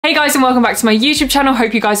Hey guys, and welcome back to my YouTube channel.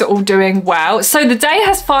 Hope you guys are all doing well. So the day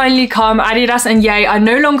has finally come. Adidas and Ye are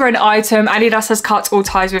no longer an item. Adidas has cut all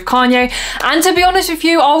ties with Kanye. And to be honest with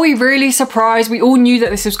you, are we really surprised? We all knew that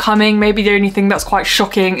this was coming. Maybe the only thing that's quite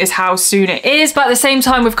shocking is how soon it is. But at the same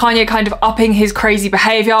time, with Kanye kind of upping his crazy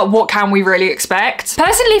behavior, what can we really expect?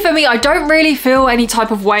 Personally, for me, I don't really feel any type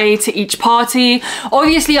of way to each party.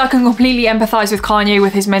 Obviously, I can completely empathize with Kanye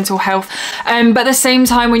with his mental health. But at the same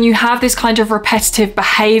time, when you have this kind of repetitive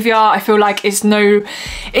behavior, I feel like it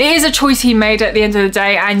is a choice he made at the end of the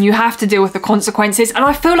day, and you have to deal with the consequences. And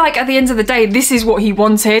I feel like at the end of the day, this is what he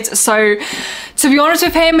wanted. So to be honest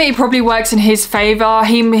with him, it probably works in his favor.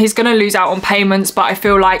 He's gonna lose out on payments, but I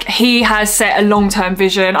feel like he has set a long-term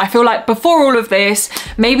vision. I feel like before all of this,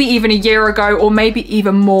 maybe even a year ago, or maybe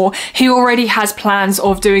even more, he already has plans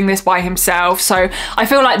of doing this by himself. So I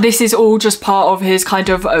feel like this is all just part of his kind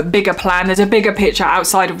of a bigger plan. There's a bigger picture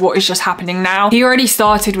outside of what is just happening now. He already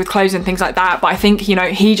started with clothes and things like that, but I think, you know,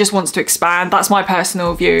 he just wants to expand. That's my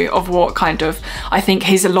personal view of what kind of I think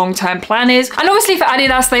his long-term plan is. And obviously for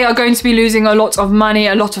Adidas, they are going to be losing a lot of money,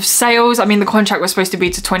 a lot of sales. I mean, the contract was supposed to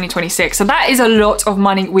be to 2026, so that is a lot of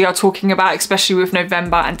money we are talking about, especially with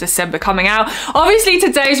November and December coming out. Obviously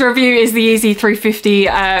today's review is the Yeezy 350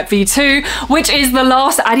 V2, which is the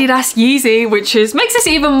last Adidas Yeezy, which makes this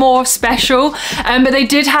even more special. But they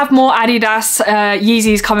did have more Adidas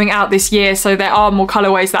Yeezys coming out this year, so there are more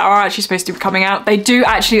colorways that are actually supposed to be coming out. They do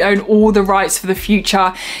actually own all the rights for the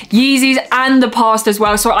future Yeezys and the past as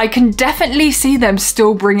well, so I can definitely see them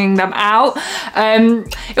still bringing them out.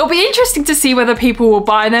 It'll be interesting to see whether people will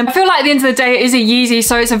buy them. I feel like at the end of the day, it is a Yeezy,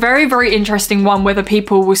 so it's a very, very interesting one whether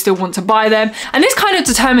people will still want to buy them. And this kind of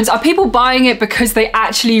determines, are people buying it because they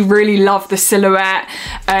actually really love the silhouette,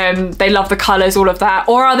 they love the colors, all of that,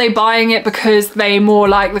 or are they buying it because they more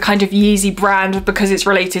like the kind of Yeezy brand because it's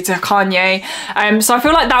related to Kanye? So I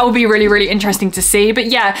feel like that will be really, really interesting to see. But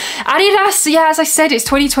yeah, Adidas, yeah, as I said, it's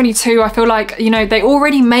 2022. I feel like, you know, they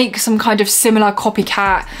already make some kind of similar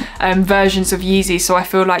copycat versions of Yeezy. So I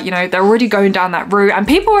feel like, you know, they're already going down that route and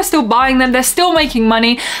people are still buying them. They're still making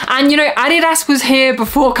money. And, you know, Adidas was here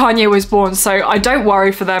before Kanye was born. So I don't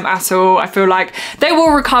worry for them at all. I feel like they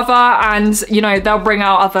will recover and, you know, they'll bring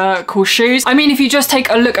out other cool shoes. I mean, if you just take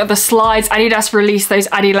a look at the slides, Adidas released those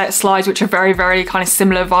Adilet slides, which are very, very kind of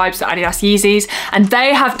similar vibes to Adidas Yeezys. And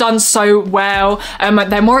they have done so well.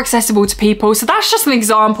 They're more accessible to people. So that's just an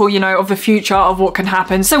example, you know, of the future of what can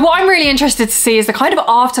happen. So what I'm really interested to see is the kind of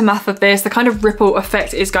aftermath of this, the kind of ripple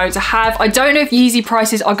effect it is going to have. I don't know if Yeezy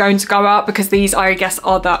prices are going to go up because these, I guess,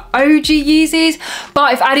 are the OG Yeezys.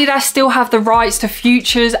 But if Adidas still have the rights to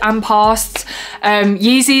futures and pasts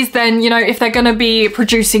Yeezys, then, you know, if they're going to be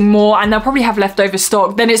producing more and they'll probably have leftover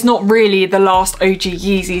stock, then it's not really the last OG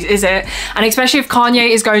Yeezys, is it? And especially if Kanye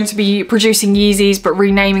is going to be producing Yeezys but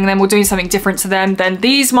renaming them or doing something different to them, then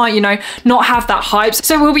these might, you know, not have that hype.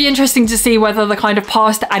 So it will be interesting to see whether the kind of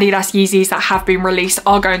past Adidas Yeezys that have been released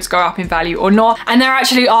are going to go up in value or not. And there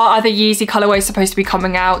actually are other Yeezy colorways supposed to be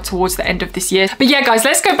coming out towards the end of this year. But yeah, guys,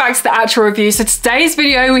 let's go back to the actual review. So today's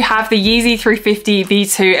video, we have the Yeezy 350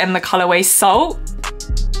 V2 and the colorway Salt.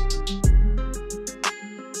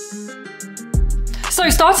 So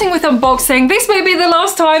starting with unboxing, this may be the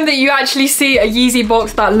last time that you actually see a Yeezy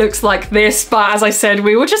box that looks like this, but as I said,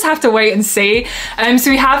 we will just have to wait and see. So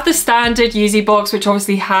we have the standard Yeezy box, which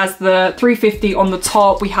obviously has the 350 on the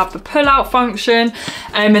top. We have the pull-out function,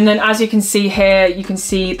 and then as you can see here, you can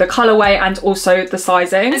see the colorway and also the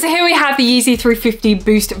sizing. So here we have the Yeezy 350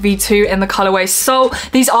 Boost V2 in the colorway Salt.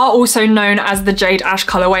 These are also known as the Jade Ash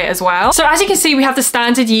colorway as well. So as you can see, we have the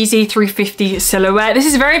standard Yeezy 350 silhouette. This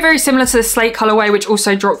is very, very similar to the Slate colorway, which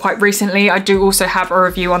also dropped quite recently. I do also have a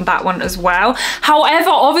review on that one as well. However,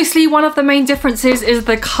 obviously one of the main differences is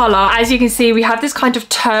the color. As you can see, we have this kind of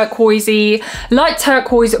turquoisey, light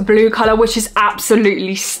turquoise blue color, which is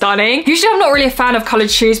absolutely stunning. Usually I'm not really a fan of colored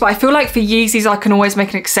shoes, but I feel like for Yeezys I can always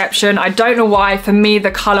make an exception. I don't know why. For me,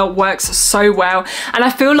 the color works so well, and I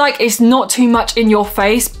feel like it's not too much in your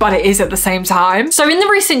face, but it is at the same time. So in the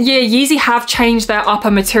recent year, Yeezy have changed their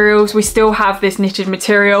upper materials. We still have this knitted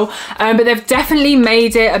material, but they've definitely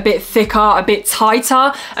made it a bit thicker, a bit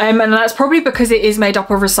tighter, and that's probably because it is made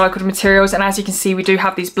up of recycled materials. And as you can see, we do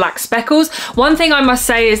have these black speckles. One thing I must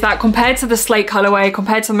say is that compared to the Slate colorway,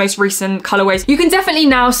 compared to the most recent colorways, you can definitely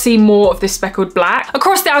now see more of this speckled black.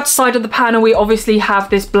 Across the outer side of the panel, we obviously have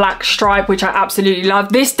this black stripe, which I absolutely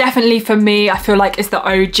love. This definitely, for me, I feel like is the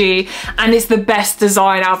OG, and it's the best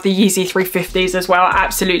design out of the Yeezy 350s as well. I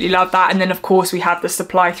absolutely love that. And then of course we have the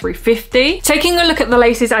Supply 350. Taking a look at the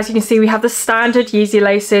laces, as you can see, we have the standard with Yeezy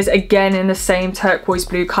laces, again in the same turquoise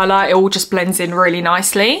blue color. It all just blends in really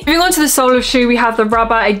nicely. Moving on to the sole of the shoe, we have the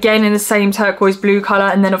rubber, again in the same turquoise blue color,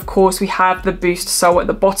 and then of course we have the boost sole at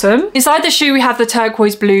the bottom. Inside the shoe we have the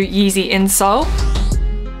turquoise blue Yeezy insole.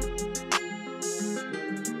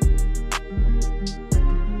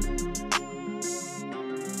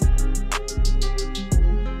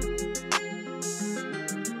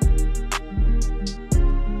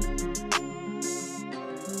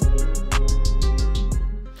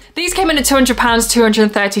 These came in at £200,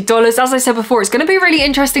 $230. As I said before, it's going to be really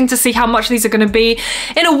interesting to see how much these are going to be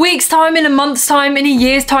in a week's time, in a month's time, in a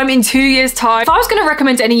year's time, in 2 years' time. If I was going to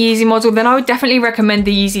recommend any Yeezy model, then I would definitely recommend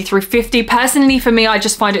the Yeezy 350. Personally, for me, I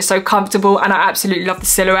just find it so comfortable and I absolutely love the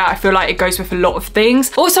silhouette. I feel like it goes with a lot of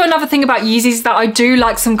things. Also, another thing about Yeezys is that I do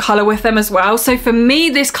like some color with them as well. So for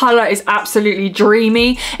me, this color is absolutely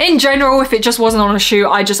dreamy. In general, if it just wasn't on a shoe,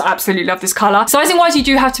 I just absolutely love this color. Sizing wise, you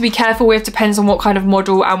do have to be careful with, depends on what kind of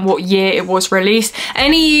model and what year it was released.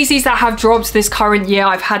 Any Yeezys that have dropped this current year,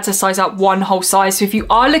 I've had to size up one whole size. So if you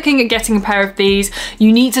are looking at getting a pair of these,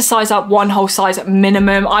 you need to size up one whole size at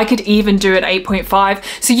minimum. I could even do an 8.5.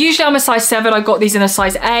 So usually I'm a size 7. I got these in a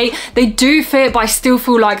size 8. They do fit, but I still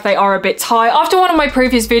feel like they are a bit tight. After one of my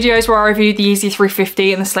previous videos where I reviewed the Yeezy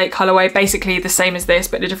 350 in the slate colorway, basically the same as this,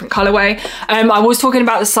 but in a different colorway, I was talking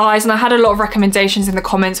about the size and I had a lot of recommendations in the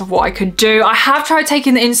comments of what I could do. I have tried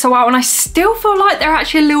taking the insole out and I still feel like they're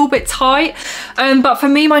actually a little bit tight. But for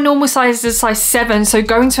me, my normal size is size 7, so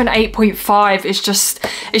going to an 8.5 is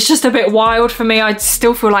just a bit wild for me. I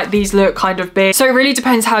still feel like these look kind of big. So it really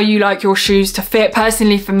depends how you like your shoes to fit.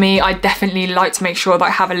 Personally, for me, I definitely like to make sure that I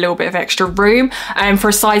have a little bit of extra room. For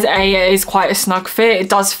a size 8, it is quite a snug fit. It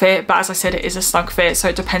does fit, but as I said, it is a snug fit, so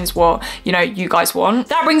it depends what, you know, you guys want.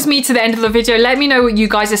 That brings me to the end of the video. Let me know what you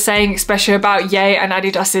guys are saying, especially about Ye and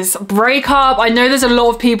Adidas's breakup. I know there's a lot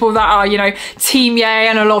of people that are, you know, team Ye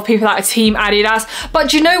and a lot of people that are team Adidas, but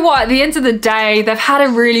do you know what, at the end of the day, they've had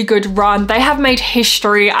a really good run. They have made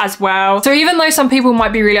history as well. So even though some people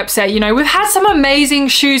might be really upset, you know, we've had some amazing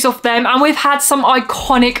shoes off them and we've had some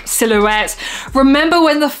iconic silhouettes. Remember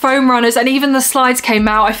when the foam runners and even the slides came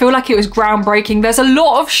out? I feel like it was groundbreaking. There's a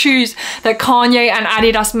lot of shoes that Kanye and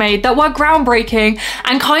Adidas made that were groundbreaking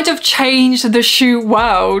and kind of changed the shoe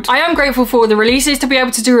world. I am grateful for the releases, to be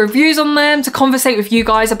able to do reviews on them, to conversate with you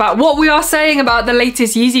guys about what we are saying about the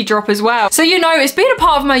latest Yeezy drop as well. So, you know, it's been a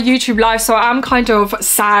part of my YouTube life, so I'm kind of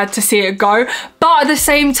sad to see it go. But at the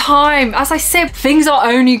same time, as I said, things are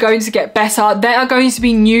only going to get better. There are going to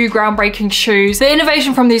be new groundbreaking shoes. The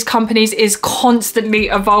innovation from these companies is constantly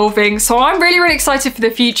evolving. So I'm really, really excited for the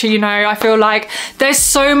future, you know. I feel like there's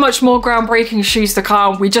so much more groundbreaking shoes to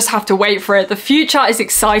come. We just have to wait for it. The future is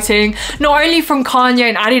exciting, not only from Kanye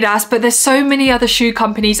and Adidas, but there's so many other shoe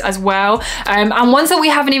companies as well. And ones that we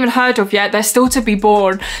haven't even heard of yet, they're still to be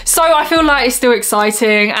born. So I feel like it's still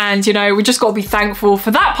exciting, and you know, we just got to be thankful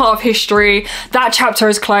for that part of history. That chapter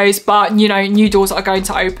is closed, but you know, new doors are going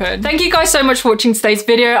to open. Thank you guys so much for watching today's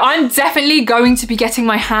video. I'm definitely going to be getting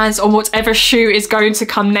my hands on whatever shoe is going to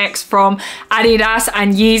come next from Adidas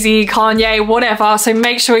and Yeezy, Kanye, whatever. So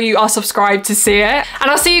make sure you are subscribed to see it,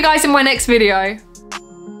 and I'll see you guys in my next video.